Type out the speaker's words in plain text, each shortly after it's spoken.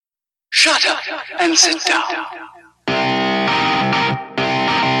Shut up and sit down.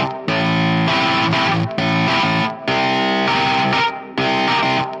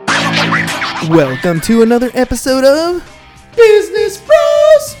 Welcome to another episode of Business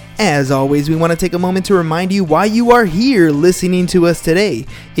Bros. As always, we want to take a moment to remind you why you are here listening to us today.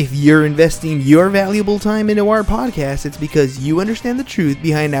 If you're investing your valuable time into our podcast, it's because you understand the truth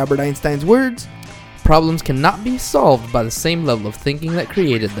behind Albert Einstein's words. Problems cannot be solved by the same level of thinking that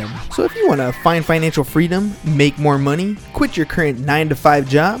created them. So if you want to find financial freedom, make more money, quit your current 9-to-5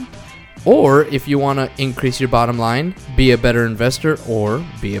 job, or if you want to increase your bottom line, be a better investor, or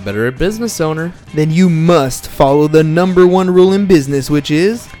be a better business owner, then you must follow the number one rule in business, which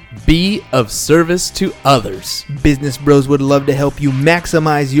is be of service to others. Business Bros would love to help you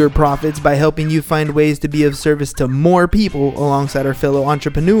maximize your profits by helping you find ways to be of service to more people alongside our fellow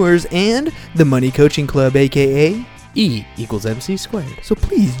entrepreneurs and the Money Coaching Club, aka E equals MC squared. So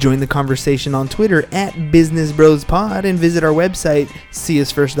please join the conversation on Twitter at BusinessBrosPod and visit our website,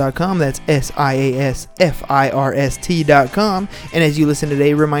 seeusfirst.com. That's SIASFIRST.com. And as you listen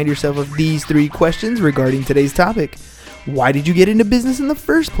today, remind yourself of these 3 questions regarding today's topic. Why did you get into business in the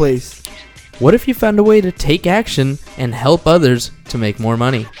first place? What if you found a way to take action and help others to make more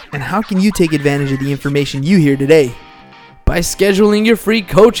money? And how can you take advantage of the information you hear today? By scheduling your free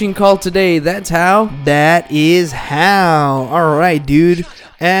coaching call today. That's how. That is how. All right, dude.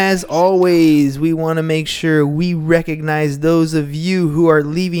 As always, we want to make sure we recognize those of you who are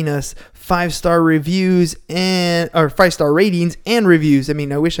leaving us 5-star reviews or 5-star ratings and reviews. I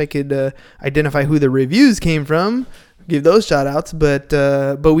mean, I wish I could identify who the reviews came from. Give those shout outs, but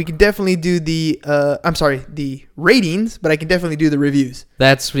we can definitely do the ratings, but I can definitely do the reviews.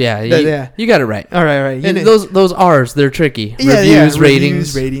 That's you got it right. All right. And those R's, they're tricky. Reviews,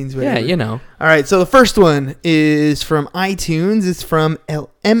 ratings, whatever. Yeah, you know. All right, so the first one is from iTunes. It's from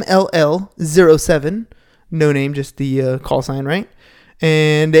MLL07. No name, just the call sign, right?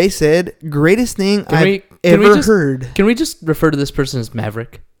 And they said, greatest thing I've ever heard. Can we just refer to this person as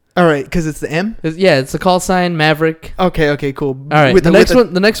Maverick? All right, because it's the M? Yeah, it's the call sign, Maverick. Okay, cool. All right,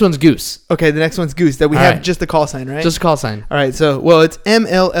 the next one's Goose. Okay, the next one's Goose. That we have just the call sign, right? Just a call sign. All right, so, it's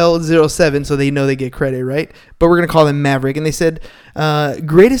MLL07, so they know they get credit, right? But we're going to call them Maverick. And they said,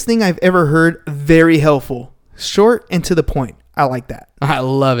 greatest thing I've ever heard, very helpful. Short and to the point. I like that. I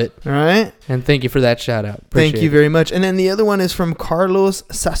love it. All right. And thank you for that shout out. Thank you very much. And then the other one is from Carlos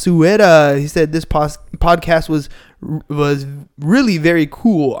Sasuera. He said this podcast was really very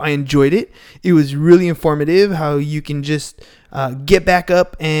cool. I enjoyed it. It was really informative how you can just get back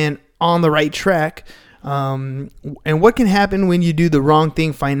up and on the right track. And what can happen when you do the wrong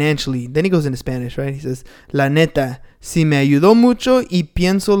thing financially. Then he goes into Spanish, right? He says, La neta, si me ayudó mucho y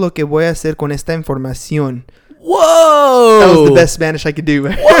pienso lo que voy a hacer con esta información. Whoa! That was the best Spanish I could do.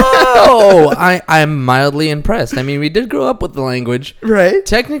 Whoa! I'm mildly impressed. I mean, we did grow up with the language. Right.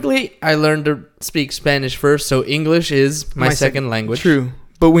 Technically, I learned to speak Spanish first, so English is my second language. True.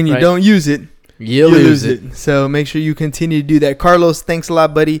 But when you don't use it, you lose it. So make sure you continue to do that. Carlos, thanks a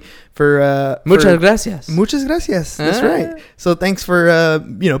lot, buddy, for muchas gracias. Muchas gracias. That's right. So thanks for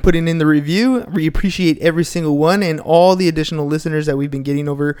putting in the review. We appreciate every single one and all the additional listeners that we've been getting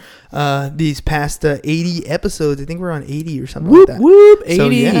over these past 80 episodes. I think we're on 80 or something like that. Whoop, 80. So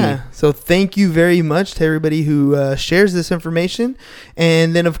yeah. So thank you very much to everybody who shares this information.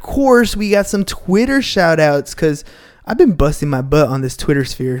 And then of course we got some Twitter shout outs because I've been busting my butt on this Twitter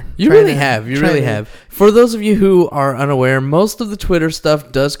sphere. You really have. For those of you who are unaware, most of the Twitter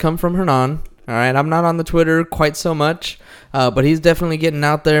stuff does come from Hernan. All right, I'm not on the Twitter quite so much, but he's definitely getting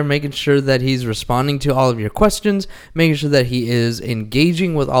out there, making sure that he's responding to all of your questions, making sure that he is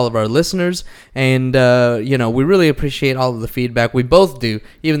engaging with all of our listeners, and we really appreciate all of the feedback. We both do,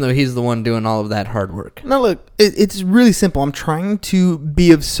 even though he's the one doing all of that hard work. Now, look, it's really simple. I'm trying to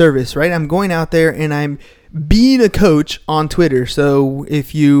be of service, right? I'm going out there and I'm being a coach on Twitter. So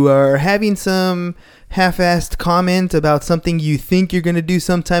if you are having some half-assed comment about something you think you're going to do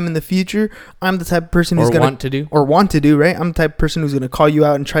sometime in the future, I'm the type of person who's going want to do, right? I'm the type of person who's going to call you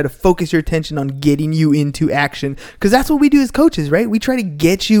out and try to focus your attention on getting you into action, because that's what we do as coaches, right? We try to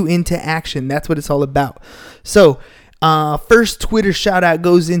get you into action. That's what it's all about. So first Twitter shout out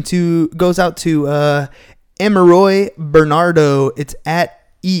goes out to Emeroy Bernardo. It's at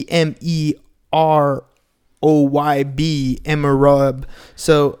EMEROYB, Emeroy.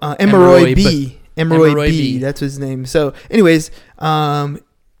 So Emeroy B. Emeroy B. That's his name. So anyways,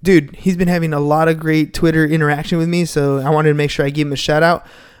 dude, he's been having a lot of great Twitter interaction with me, so I wanted to make sure I give him a shout out.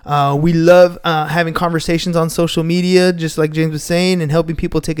 We love having conversations on social media, just like James was saying, and helping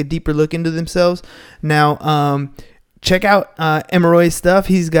people take a deeper look into themselves. Now, check out Emeroy's stuff.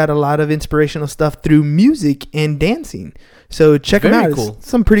 He's got a lot of inspirational stuff through music and dancing. So check him out. Cool. It's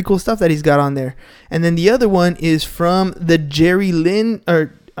some pretty cool stuff that he's got on there. And then the other one is from the Jerry Lynn,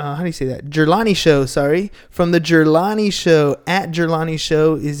 or how do you say that? Jerlani Show, sorry. From the Jerlani Show. At Jerlani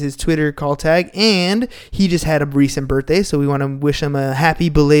Show is his Twitter call tag. And he just had a recent birthday, so we want to wish him a happy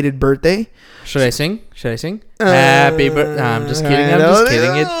belated birthday. Should I sing? Happy birthday. I'm just kidding.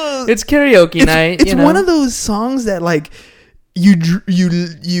 It's karaoke night. It's one of those songs that, like,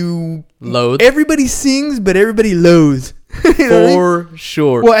 you loathe. Everybody sings, but everybody loathes. For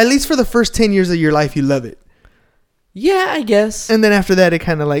sure. Well, at least for the first 10 years of your life, you love it. Yeah, I guess. And then after that, it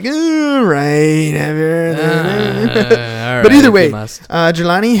kind of like, right. But But either way,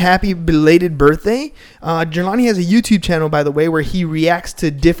 Jelani, happy belated birthday. Jelani has a YouTube channel, by the way, where he reacts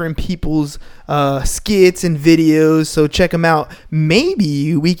to different people's skits and videos. So check him out.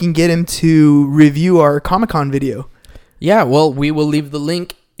 Maybe we can get him to review our Comic-Con video. Yeah, well, we will leave the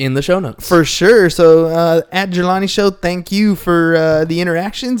link in the show notes. For sure. So at Jelani Show, thank you for the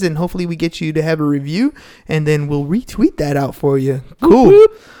interactions, and hopefully we get you to have a review, and then we'll retweet that out for you. Cool.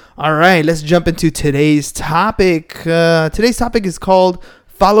 Whoop, whoop. All right, let's jump into today's topic. Today's topic is called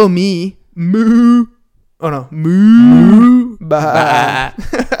Follow Me, Moo. Oh, no. Moo-Bah.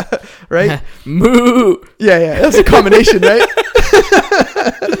 Right? Moo. Yeah. That's a combination, right?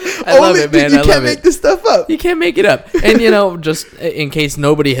 I love it, man. You can't make this stuff up. You can't make it up. And, just in case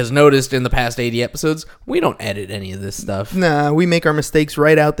nobody has noticed in the past 80 episodes, we don't edit any of this stuff. Nah, we make our mistakes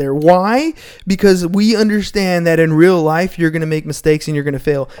right out there. Why? Because we understand that in real life, you're going to make mistakes and you're going to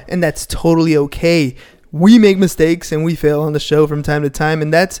fail. And that's totally okay. We make mistakes and we fail on the show from time to time,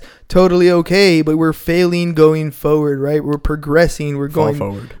 and that's totally okay. But we're failing going forward, right? We're progressing. We're going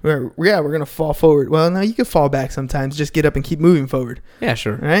forward. We're going to fall forward. Well, no, you can fall back sometimes. Just get up and keep moving forward. Yeah,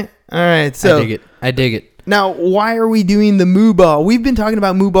 sure. All right. So I dig it. Now, why are we doing the Moo-Bah? We've been talking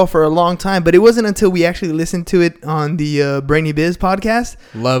about Moo-Bah for a long time, but it wasn't until we actually listened to it on the Brainy Biz podcast.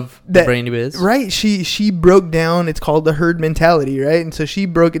 Love the Brainy Biz. Right. She broke down, it's called the herd mentality, right? And so she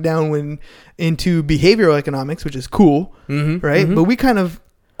broke it down into behavioral economics, which is cool, right? Mm-hmm. But we kind of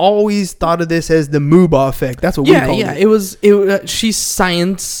always thought of this as the Moo-Bah effect. That's what we called it. It was she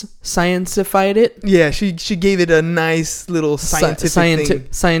sciencified it. Yeah, she gave it a nice little scientific thing.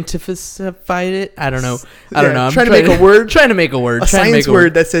 Scientificified it. I don't know. I'm trying to make a word. Trying to make a word. A science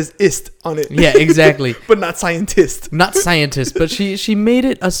word that says "ist" on it. Yeah, exactly. But not scientist. Not scientist, but she made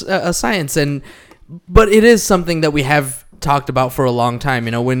it a science, but it is something that we have talked about for a long time.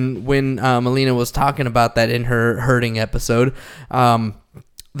 When Melina was talking about that in her herding episode,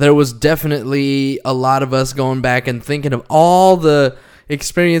 there was definitely a lot of us going back and thinking of all the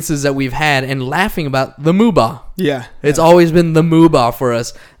experiences that we've had and laughing about the Moo-Bah. Yeah. It's always been the Moo-Bah for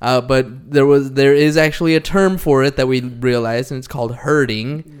us. But there is actually a term for it that we realized, and it's called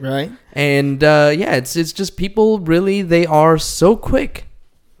herding. Right. And it's just people really, they are so quick.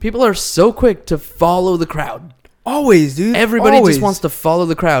 People are so quick to follow the crowd. Always, dude. Everybody just wants to follow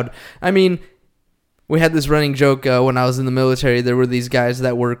the crowd. I mean, we had this running joke when I was in the military. There were these guys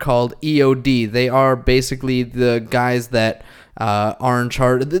that were called EOD. They are basically the guys that are in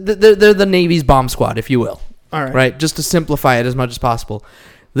charge. They're the Navy's bomb squad, if you will. All right. Right? Just to simplify it as much as possible.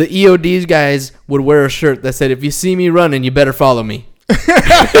 The EOD's guys would wear a shirt that said, "If you see me running, you better follow me."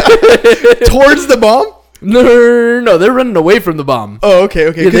 Towards the bomb? No, they're running away from the bomb. Oh, okay.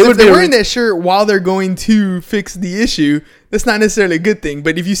 Yeah, Because if they're wearing that shirt while they're going to fix the issue, that's not necessarily a good thing.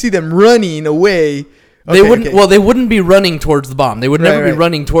 But if you see them running away... They wouldn't. Well, they wouldn't be running towards the bomb. They would never be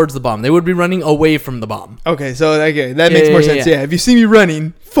running towards the bomb. They would be running away from the bomb. Okay, so that makes more sense. Yeah, if you see me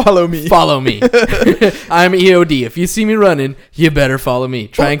running, follow me. Follow me. I'm EOD. If you see me running, you better follow me.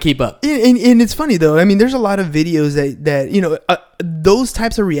 Try and keep up. And it's funny though. I mean, there's a lot of videos that those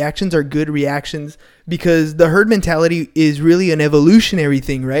types of reactions are good reactions because the herd mentality is really an evolutionary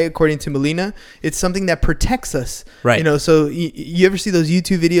thing, right? According to Melina, it's something that protects us, right? So you ever see those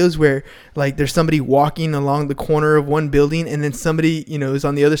YouTube videos where like there's somebody walking along the corner of one building and then somebody is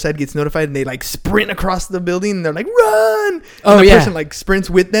on the other side, gets notified, and they like sprint across the building and they're like, run! And the person like sprints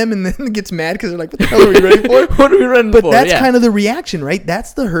with them and then gets mad because they're like, what the hell are we running for? What are we running for? But that's kind of the reaction, right?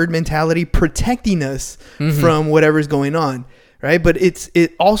 That's the herd mentality protecting us from whatever's going on. Right, but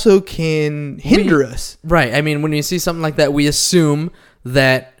it also can hinder us. Right. I mean, when you see something like that, we assume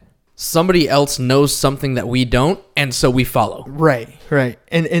that somebody else knows something that we don't, and so we follow. Right.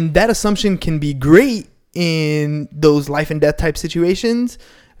 And that assumption can be great in those life and death type situations.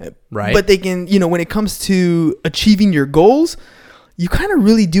 Right. But they can, when it comes to achieving your goals, you kind of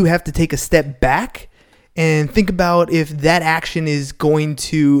really do have to take a step back and think about if that action is going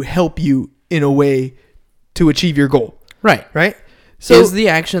to help you in a way to achieve your goal. Right. Right? So is the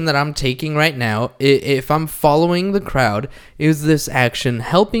action that I'm taking right now, if I'm following the crowd, is this action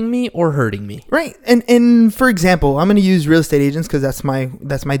helping me or hurting me? Right. And for example, I'm going to use real estate agents because that's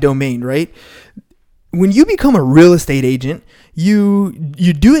my domain, right? When you become a real estate agent, you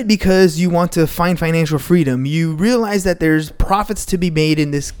do it because you want to find financial freedom. You realize that there's profits to be made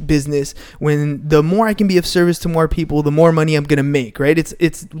in this business. When the more I can be of service to more people, the more money I'm going to make, right?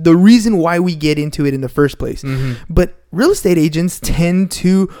 It's the reason why we get into it in the first place. Mm-hmm. But real estate agents tend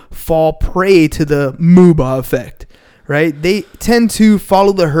to fall prey to the Moo-Bah effect. Right? They tend to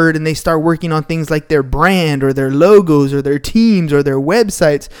follow the herd and they start working on things like their brand or their logos or their teams or their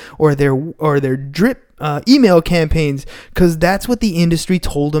websites or their drip email campaigns, because that's what the industry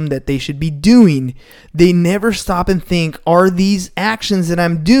told them that they should be doing. They never stop and think, are these actions that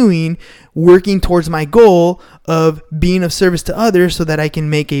I'm doing working towards my goal of being of service to others so that I can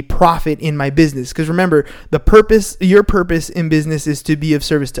make a profit in my business? Because remember, your purpose in business is to be of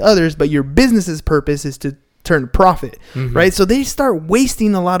service to others, but your business's purpose is to turn profit, right? So they start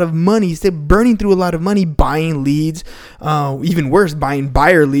wasting a lot of money. They're burning through a lot of money buying leads, even worse, buying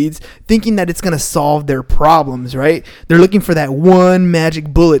buyer leads, thinking that it's going to solve their problems, right? They're looking for that one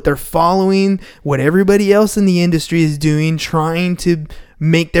magic bullet. They're following what everybody else in the industry is doing, trying to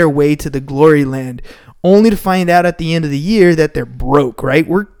make their way to the glory land, only to find out at the end of the year that they're broke, right?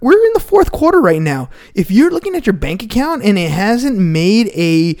 We're in the fourth quarter right now. If you're looking at your bank account and it hasn't made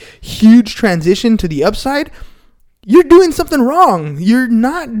a huge transition to the upside, you're doing something wrong. You're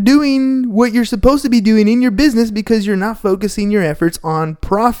not doing what you're supposed to be doing in your business because you're not focusing your efforts on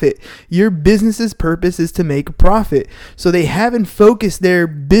profit. Your business's purpose is to make a profit. So they haven't focused their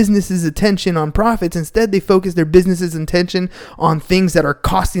business's attention on profits. Instead, they focus their business's attention on things that are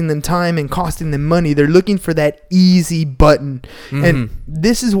costing them time and costing them money. They're looking for that easy button. And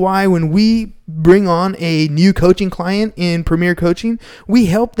this is why when we bring on a new coaching client in Premier Coaching, we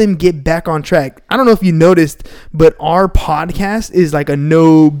help them get back on track. I don't know if you noticed, but our podcast is like a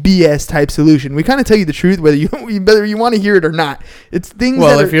no BS type solution. We kind of tell you the truth, whether you want to hear it or not. It's things.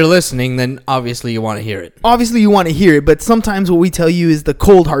 Well, if you're listening, then obviously you want to hear it. Obviously you want to hear it, but sometimes what we tell you is the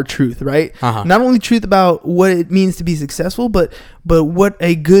cold hard truth, right? Not only truth about what it means to be successful, but what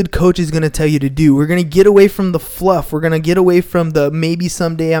a good coach is going to tell you to do. We're going to get away from the fluff. We're going to get away from the maybe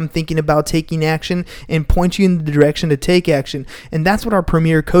someday I'm thinking about taking action and point you in the direction to take action. And that's what our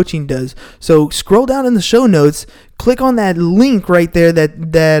Premier Coaching does. So scroll down in the show notes, click on that link right there,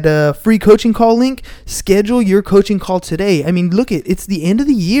 that free coaching call link. Schedule your coaching call today. I mean, look, it's the end of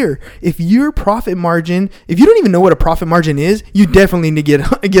the year. If your profit margin, if you don't even know what a profit margin is, you definitely need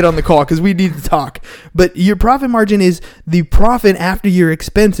to get on the call because we need to talk. But your profit margin is the profit after your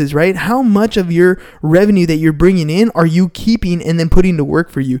expenses, right? How much of your revenue that you're bringing in are you keeping and then putting to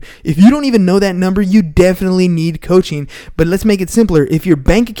work for you? If you don't even know that number, you definitely need coaching. But let's make it simpler. If your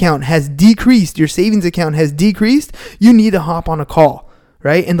bank account has decreased, your savings account has decreased, you need to hop on a call,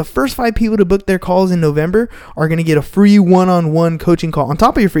 right? And the first 5 people to book their calls in November are going to get a free one-on-one coaching call. On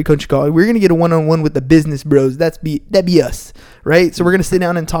top of your free coaching call, we're going to get a one-on-one with the business bros. That'd be us, right? So we're going to sit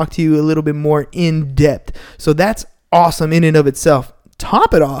down and talk to you a little bit more in depth. So that's awesome in and of itself.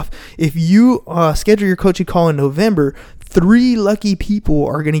 Top it off, if you schedule your coaching call in November, 3 lucky people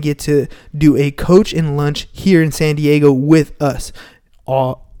are going to get to do a coach and lunch here in San Diego with us.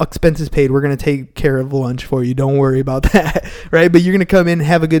 All expenses paid. We're going to take care of lunch for you. Don't worry about that, right? But you're going to come in,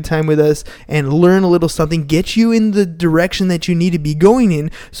 have a good time with us, and learn a little something, get you in the direction that you need to be going in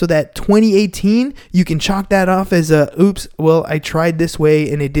so that 2018, you can chalk that off as oops, well, I tried this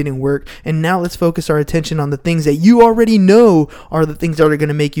way and it didn't work. And now let's focus our attention on the things that you already know are the things that are going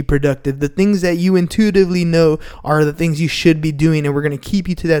to make you productive. The things that you intuitively know are the things you should be doing. And we're going to keep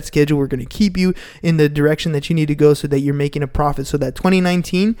you to that schedule. We're going to keep you in the direction that you need to go so that you're making a profit. So that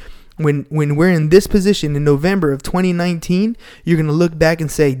 2019, when we're in this position in November of 2019, you're going to look back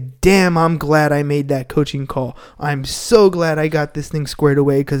and say, damn, I'm glad I made that coaching call. I'm so glad I got this thing squared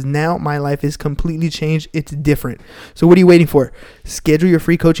away because now my life is completely changed. It's different. So what are you waiting for? Schedule your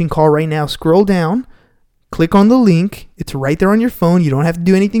free coaching call right now. Scroll down, click on the link. It's right there on your phone. You don't have to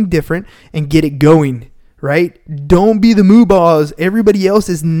do anything different and get it going. Right? Don't be the Moo-Bahs. Everybody else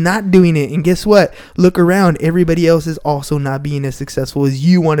is not doing it. And guess what? Look around. Everybody else is also not being as successful as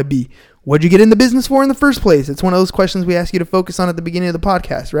you want to be. What'd you get in the business for in the first place? It's one of those questions we ask you to focus on at the beginning of the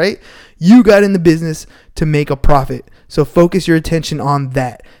podcast, right? You got in the business to make a profit. So focus your attention on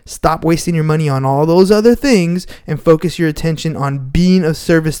that. Stop wasting your money on all those other things and focus your attention on being of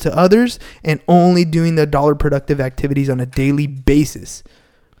service to others and only doing the dollar productive activities on a daily basis.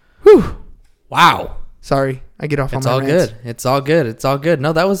 Whew. Wow. Sorry, I get off on my rants. It's all good.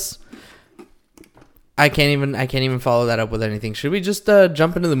 No, that was I can't even follow that up with anything. Should we just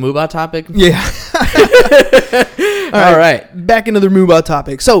jump into the Moo-Bah topic? Yeah. All right. Back into the Moo-Bah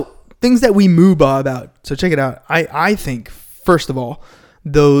topic. So things that we Moo-Bah about. So check it out. I think first of all,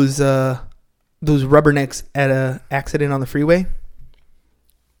 those rubbernecks at a accident on the freeway.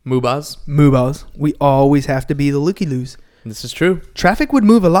 Moo-Bahs. We always have to be the looky-loos. This is true. Traffic would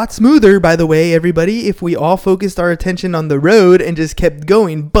move a lot smoother, by the way, everybody, if we all focused our attention on the road and just kept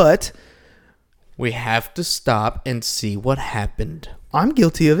going. But we have to stop and see what happened. I'm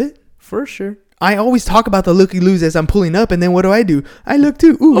guilty of it. For sure. I always talk about the looky-loos as I'm pulling up, and then what do? I look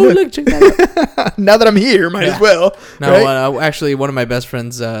too. Ooh, look, check that out. Now that I'm here, might as well. No, right? Actually, one of my best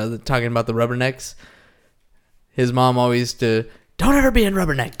friends talking about the rubbernecks, his mom always don't ever be a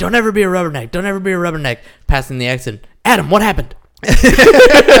rubberneck. Don't ever be a rubberneck. Don't ever be a rubberneck. Passing the accident. Adam, what happened?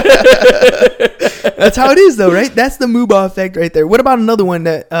 That's how it is, though, right? That's the Moo-Bah effect right there. What about another one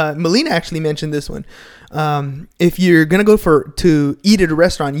that Melina actually mentioned this one? If you're gonna go to eat at a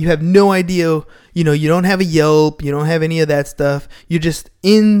restaurant, you have no idea. You don't have a Yelp, you don't have any of that stuff. You're just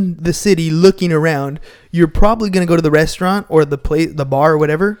in the city looking around. You're probably gonna go to the restaurant or the bar or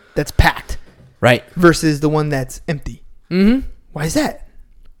whatever that's packed, right? Versus the one that's empty. Mm-hmm. Why is that?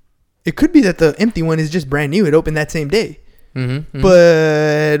 It could be that the empty one is just brand new. It opened that same day. Mm-hmm.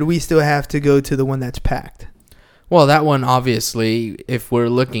 But we still have to go to the one that's packed. Well, that one, obviously, if we're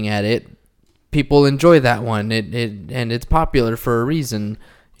looking at it, people enjoy that one. And it's popular for a reason,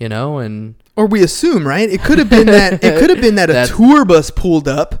 and or we assume, right? It could have been that a tour bus pulled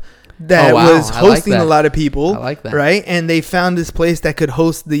up that was hosting a lot of people. I like that. Right? And they found this place that could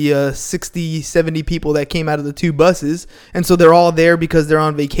host the 60, 70 people that came out of the two buses. And so they're all there because they're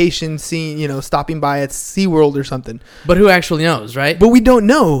on vacation, stopping by at SeaWorld or something. But who actually knows, right? But we don't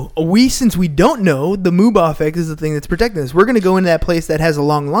know. Since we don't know, the Moo-Bah effect is the thing that's protecting us. We're going to go into that place that has a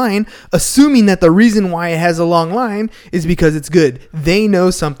long line, assuming that the reason why it has a long line is because it's good. They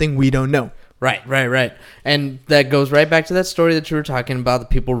know something we don't know. Right. And that goes right back to that story that you were talking about, the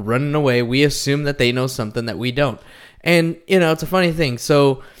people running away. We assume that they know something that we don't. And, it's a funny thing.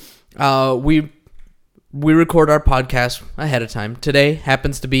 So we record our podcast ahead of time. Today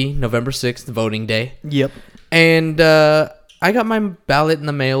happens to be November 6th, voting day. Yep. And I got my ballot in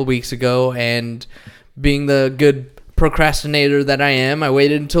the mail weeks ago, and being the good procrastinator that I am, I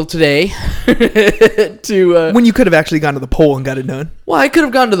waited until today to when you could have actually gone to the poll and got it done. Well, I could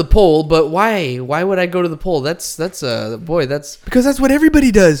have gone to the poll, but why would I go to the poll? That's because that's what everybody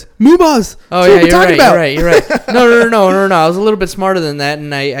does. Moo-Bahs. Oh, yeah, you're right. No. I was a little bit smarter than that,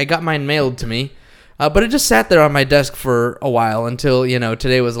 and I got mine mailed to me, but it just sat there on my desk for a while until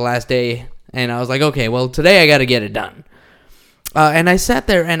today was the last day, and I was like, okay, well, today I got to get it done. And I sat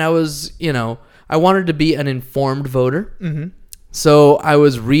there, and I was I wanted to be an informed voter. Mm-hmm. So I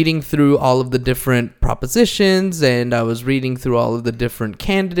was reading through all of the different propositions, and I was reading through all of the different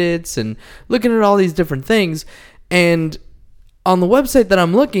candidates and looking at all these different things. And on the website that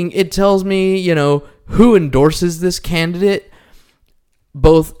I'm looking, it tells me, who endorses this candidate,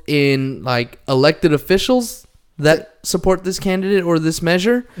 both in like elected officials that support this candidate or this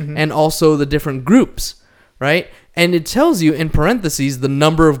measure, mm-hmm. and also the different groups, right? And it tells you in parentheses the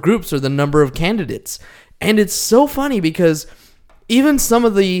number of groups or the number of candidates. And it's so funny because even some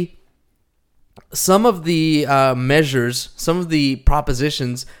of the measures, some of the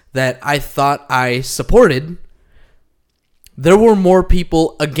propositions that I thought I supported, there were more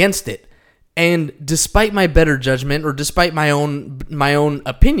people against it. And despite my better judgment, or despite my own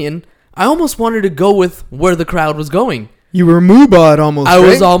opinion, I almost wanted to go with where the crowd was going. You were Moo-Bah'd almost, I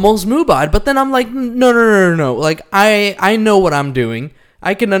was almost Moo-Bah'd, but then I'm like, no. Like, I know what I'm doing.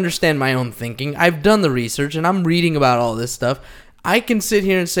 I can understand my own thinking. I've done the research, and I'm reading about all this stuff. I can sit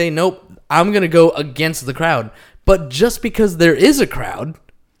here and say, nope, I'm going to go against the crowd. But just because there is a crowd,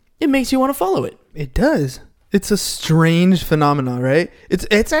 it makes you want to follow it. It does. It's a strange phenomenon, right?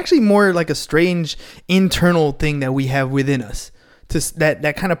 It's actually more like a strange internal thing that we have within us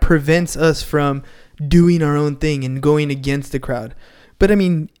that kind of prevents us from doing our own thing and going against the crowd. But I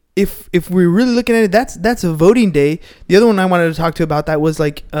mean, if we're really looking at it, that's a voting day. The other one I wanted to talk to about that was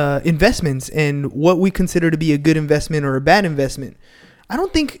like investments and what we consider to be a good investment or a bad investment. I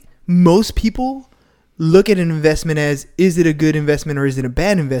don't think most people look at an investment as, is it a good investment or is it a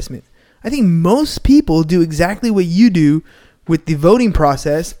bad investment? I think most people do exactly what you do with the voting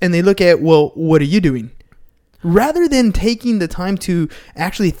process, and they look at, well, what are you doing? Rather than taking the time to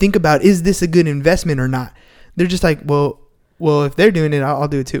actually think about, is this a good investment or not? They're just like, well, if they're doing it, I'll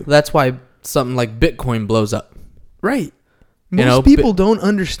do it too. That's why something like Bitcoin blows up. Right. Most people don't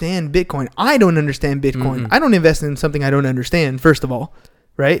understand Bitcoin. I don't understand Bitcoin. Mm-hmm. I don't invest in something I don't understand, first of all.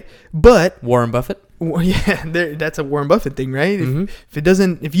 Right. But Warren Buffett. Well, yeah, that's a Warren Buffett thing, right?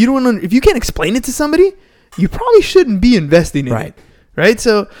 Mm-hmm. If you can't explain it to somebody, you probably shouldn't be investing in it, right?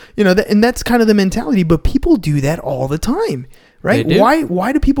 So and that's kind of the mentality. But people do that all the time, right? They do.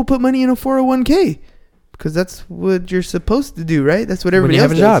 Why do people put money in a 401k? Because that's what you're supposed to do, right? That's what everybody else does.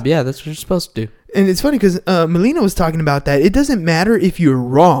 When you have a job, yeah, that's what you're supposed to do. And it's funny because Melina was talking about that. It doesn't matter if you're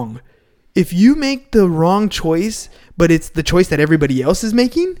wrong. If you make the wrong choice, but it's the choice that everybody else is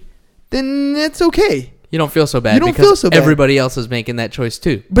making, then it's okay. You don't feel so bad. You don't feel so bad. Everybody else is making that choice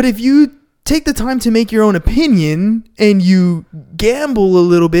too. But if you take the time to make your own opinion and you gamble a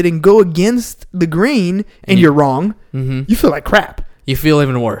little bit and go against the grain and you're wrong, you feel like crap. You feel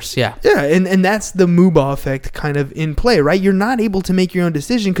even worse, yeah. Yeah, and that's the Moo-Bah effect kind of in play, right? You're not able to make your own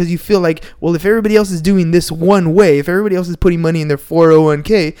decision because you feel like, well, if everybody else is doing this one way, if everybody else is putting money in their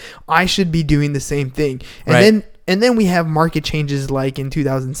 401k, I should be doing the same thing. And then we have market changes like in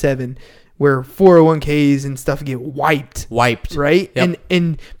 2007 where 401ks and stuff get wiped. Right? Yep.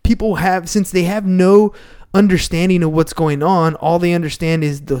 And people since they have no understanding of what's going on, all they understand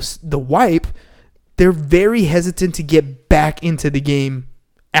is the wipe. They're very hesitant to get back into the game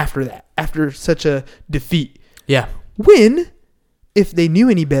after such a defeat. Yeah. If they knew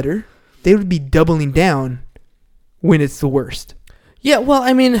any better, they would be doubling down when it's the worst. Yeah, well,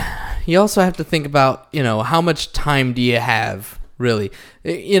 I mean, you also have to think about, how much time do you have, really?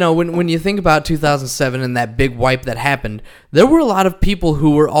 When you think about 2007 and that big wipe that happened, there were a lot of people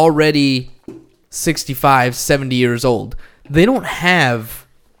who were already 65, 70 years old. They don't have,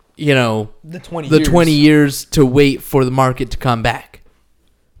 the 20 years to wait for the market to come back.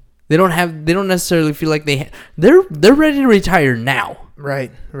 They don't necessarily feel like they're ready to retire now.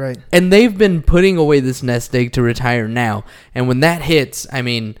 Right. And they've been putting away this nest egg to retire now. And when that hits, I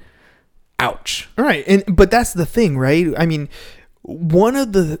mean, ouch. All right. But that's the thing, right? I mean, one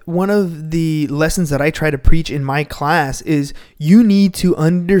of the lessons that I try to preach in my class is you need to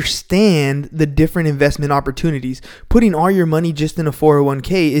understand the different investment opportunities. Putting all your money just in a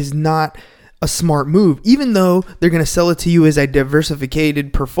 401k is not a smart move, even though they're going to sell it to you as a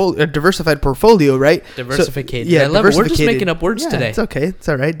diversified portfolio, right? Diversificated. So, yeah, I love it. We're just making up words today. It's okay. It's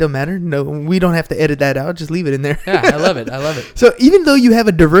all right. Don't matter. No, we don't have to edit that out. Just leave it in there. Yeah, I love it. So even though you have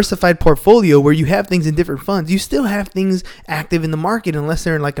a diversified portfolio where you have things in different funds, you still have things active in the market unless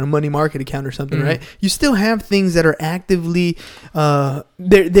they're in like a money market account or something, right? You still have things that are actively,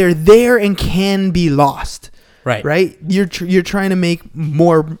 they're there and can be lost. Right. You're trying to make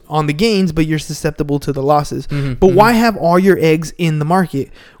more on the gains, but you're susceptible to the losses. But why have all your eggs in the market?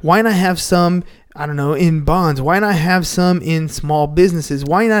 Why not have some, I don't know, in bonds? Why not have some in small businesses?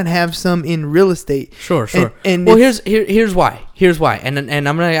 Why not have some in real estate? Sure. And well, here's why. And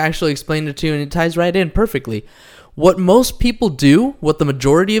I'm going to actually explain it to you, and it ties right in perfectly. What most people do, what the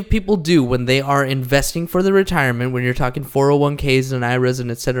majority of people do when they are investing for their retirement, when you're talking 401ks and IRAs and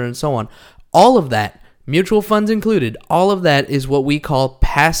et cetera and so on, all of that, mutual funds included, all of that is what we call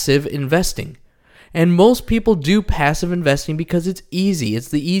passive investing. And most people do passive investing because it's easy. It's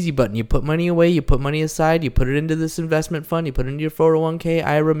the easy button. You put money away, you put money aside, you put it into this investment fund, you put it into your 401k,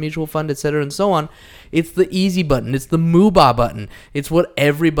 IRA, mutual fund, etc. and so on. It's the easy button. It's the Moo-Bah button. It's what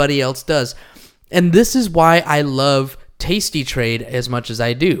everybody else does. And this is why I love Tasty Trade as much as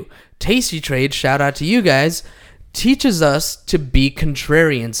I do. Tasty Trade, shout out to you guys, teaches us to be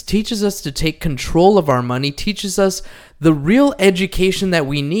contrarians, teaches us to take control of our money, teaches us the real education that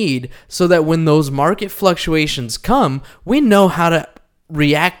we need so that when those market fluctuations come, we know how to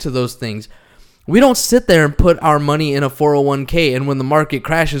react to those things. We don't sit there and put our money in a 401k and when the market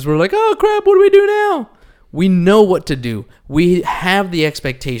crashes, we're like, oh crap, what do we do now? We know what to do. We have the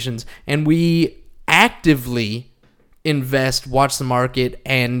expectations and we actively invest, watch the market,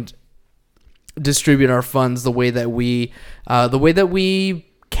 and distribute our funds the way that we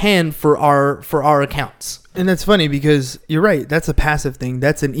can for our accounts. And that's funny because you're right. That's a passive thing.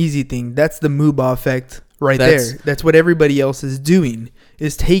 That's an easy thing. That's the Moo-Bah effect there. That's what everybody else is doing,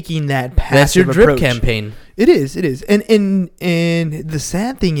 is taking that passive approach. That's your drip campaign. It is. And the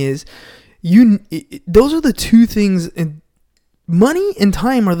sad thing is, those are the two things. And money and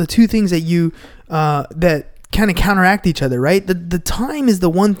time are the two things that that kind of counteract each other, right? The time is the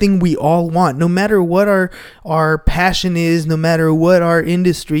one thing we all want. No matter what our passion is, no matter what our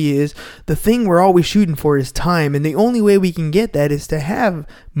industry is, the thing we're always shooting for is time. And the only way we can get that is to have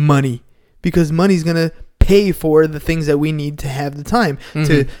money, because money's going to pay for the things that we need to have the time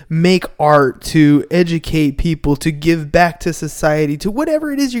to make art, to educate people, to give back to society, to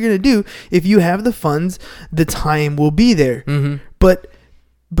whatever it is you're going to do. If you have the funds, the time will be there. But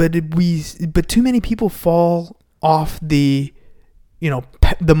too many people fall off the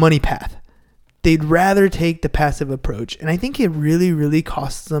money path. They'd rather take the passive approach. And I think it really, really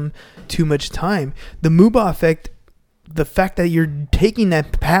costs them too much time. The Moo-Bah effect, the fact that you're taking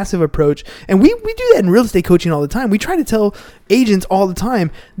that passive approach, and we do that in real estate coaching all the time. We try to tell agents all the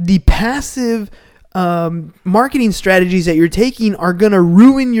time, the passive marketing strategies that you're taking are going to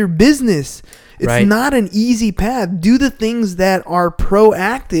ruin your business. It's not an easy path. Do the things that are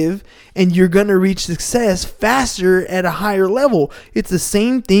proactive, and you're going to reach success faster at a higher level. It's the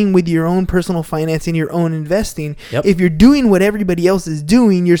same thing with your own personal financing, your own investing. Yep. If you're doing what everybody else is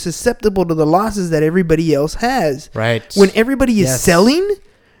doing, you're susceptible to the losses that everybody else has. Right. When everybody is selling,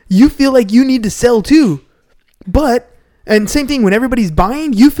 you feel like you need to sell too. And same thing, when everybody's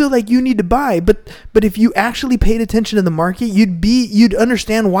buying, you feel like you need to buy. But if you actually paid attention to the market, you'd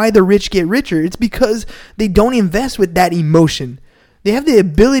understand why the rich get richer. It's because they don't invest with that emotion. They have the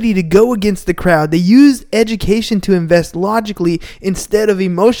ability to go against the crowd. They use education to invest logically instead of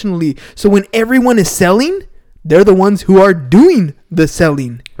emotionally. So when everyone is selling, they're the ones who are doing the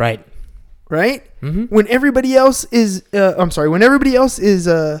selling. Right? Mm-hmm. When everybody else is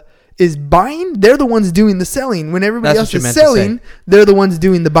is buying, they're the ones doing the selling. When everybody else is selling, they're the ones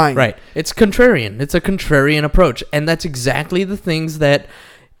doing the buying. Right. It's contrarian. It's a contrarian approach. And that's exactly the things that,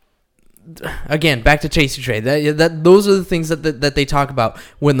 again, back to Chasey Trade. Those are the things that they talk about.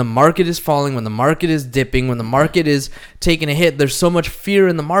 When the market is falling, when the market is dipping, when the market is taking a hit, there's so much fear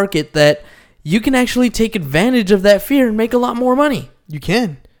in the market that you can actually take advantage of that fear and make a lot more money. You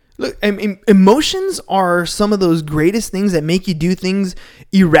can. Look, I mean, emotions are some of those greatest things that make you do things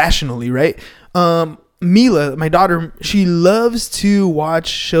irrationally, right? Mila, my daughter, she loves to watch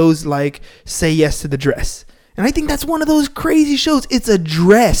shows like Say Yes to the Dress. And I think that's one of those crazy shows. It's a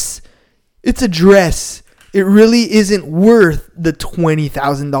dress. It's a dress. It really isn't worth the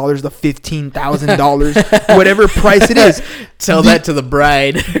 $20,000, the $15,000, whatever price it is. Tell that to the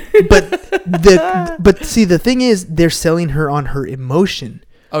bride. But see, the thing is, they're selling her on her emotion.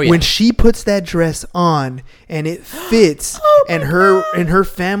 Oh, yeah. When she puts that dress on and it fits, and her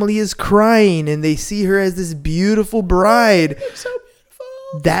family is crying and they see her as this beautiful bride, so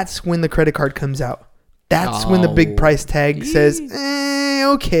beautiful. That's when the credit card comes out. That's when the big price tag says,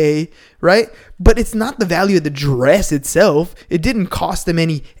 okay, right? But it's not the value of the dress itself. It didn't cost them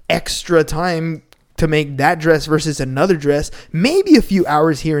any extra time to make that dress versus another dress. Maybe a few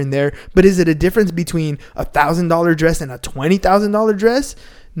hours here and there, but is it a difference between $1,000 dress and a $20,000 dress?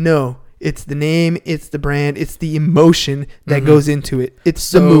 No, it's the name, it's the brand, it's the emotion that goes into it.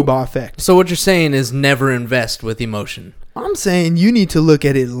 It's the Moo-Bah effect. So what you're saying is never invest with emotion. I'm saying you need to look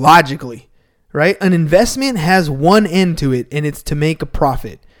at it logically, right? An investment has one end to it, and it's to make a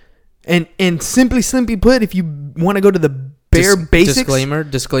profit. And simply put, if you want to go to the bare basics.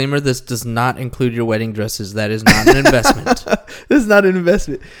 Disclaimer, this does not include your wedding dresses. That is not an investment. This is not an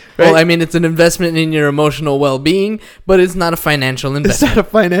investment. Right? Well, I mean, it's an investment in your emotional well-being, but it's not a financial investment. It's not a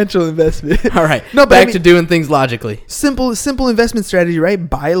financial investment. All right. No, back to doing things logically. Simple investment strategy, right?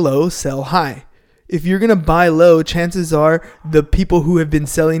 Buy low, sell high. If you're going to buy low, chances are the people who have been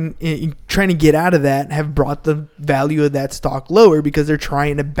selling, trying to get out of that, have brought the value of that stock lower because they're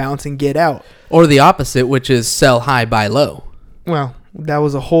trying to bounce and get out. Or the opposite, which is sell high, buy low. Well, that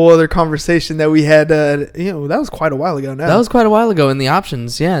was a whole other conversation that we had. That was quite a while ago now. That was quite a while ago in the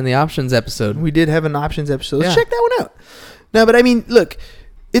options. Yeah, in the options episode. We did have an options episode. Let's check that one out. No, but I mean, look.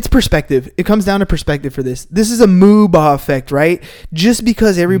 It's perspective. It comes down to perspective for this. This is a Moo-Bah effect, right? Just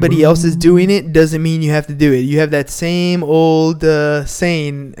because everybody else is doing it doesn't mean you have to do it. You have that same old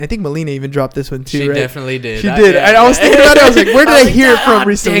saying. I think Melina even dropped this one too, She right? definitely did. She did. I was thinking about it. I was like, where did I hear it from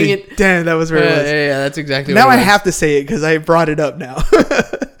recently? Dang it. Damn, that was where it was. Yeah, that's exactly now what it was. I have to say it because I brought it up now.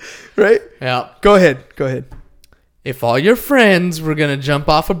 Right? Yeah. Go ahead. If all your friends were going to jump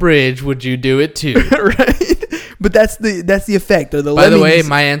off a bridge, would you do it too? Right? But that's the effect. Or By the way,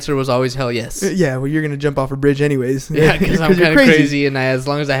 my answer was always hell yes. Yeah, well, you're going to jump off a bridge anyways. Yeah, because I'm kind of crazy, and as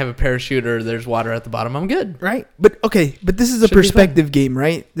long as I have a parachute or there's water at the bottom, I'm good. Right? But this is a perspective game,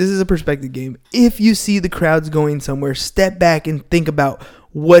 right? This is a perspective game. If you see the crowds going somewhere, step back and think about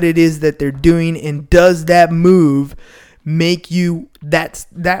what it is that they're doing, and does that move make you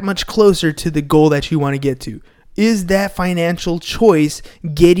that much closer to the goal that you want to get to? Is that financial choice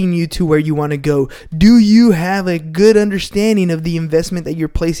getting you to where you want to go? Do you have a good understanding of the investment that you're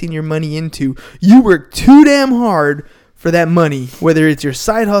placing your money into? You work too damn hard for that money, whether it's your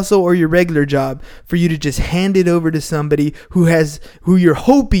side hustle or your regular job, for you to just hand it over to somebody who you're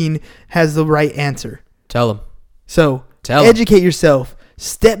hoping has the right answer. Tell them. So educate yourself.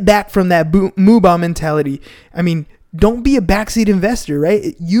 Step back from that Moo-Bah mentality. I mean, don't be a backseat investor,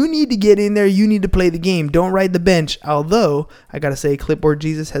 right? You need to get in there. You need to play the game. Don't ride the bench. Although, I got to say, Clipboard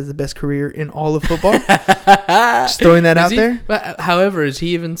Jesus has the best career in all of football. Just throwing that out there. But, however, is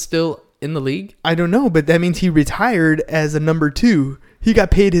he even still in the league? I don't know, but that means he retired as a number 2. He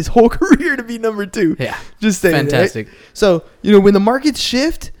got paid his whole career to be number 2. Yeah. Just saying. Fantastic. Right? So, when the markets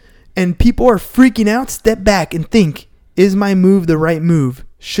shift and people are freaking out, step back and think, is my move the right move?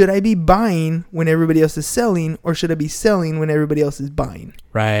 Should I be buying when everybody else is selling, or should I be selling when everybody else is buying?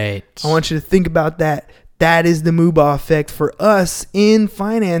 Right. I want you to think about that. That is the Moo-Bah effect for us in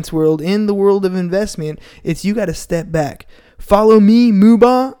finance world, in the world of investment. It's you got to step back. Follow me,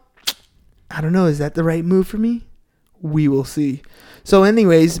 Moo-Bah. I don't know. Is that the right move for me? We will see. So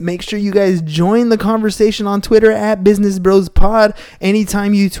anyways, make sure you guys join the conversation on Twitter at Business Bros Pod.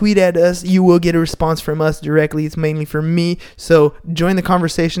 Anytime you tweet at us, you will get a response from us directly. It's mainly for me. So join the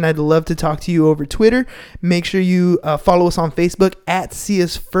conversation. I'd love to talk to you over Twitter. Make sure you follow us on Facebook at See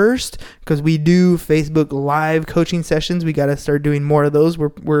Us First, because we do Facebook live coaching sessions. We got to start doing more of those.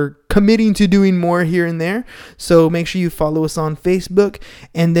 We're committing to doing more here and there. So make sure you follow us on Facebook,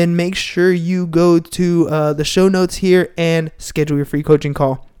 and then make sure you go to the show notes here and schedule your free coaching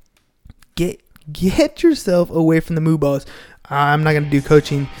call. Get yourself away from the Moo-Bahs. I'm not going to do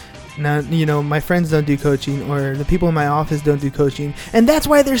coaching. Now, my friends don't do coaching, or the people in my office don't do coaching. And that's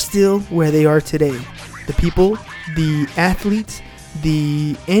why they're still where they are today. The people, the athletes,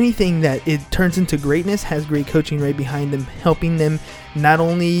 anything that it turns into greatness has great coaching right behind them, helping them not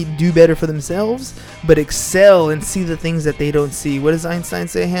only do better for themselves, but excel and see the things that they don't see. What does Einstein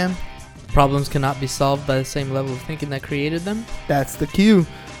say, Ham? Problems cannot be solved by the same level of thinking that created them. That's the cue,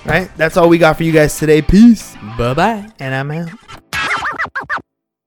 right? That's all we got for you guys today. Peace. Bye-bye. And I'm out.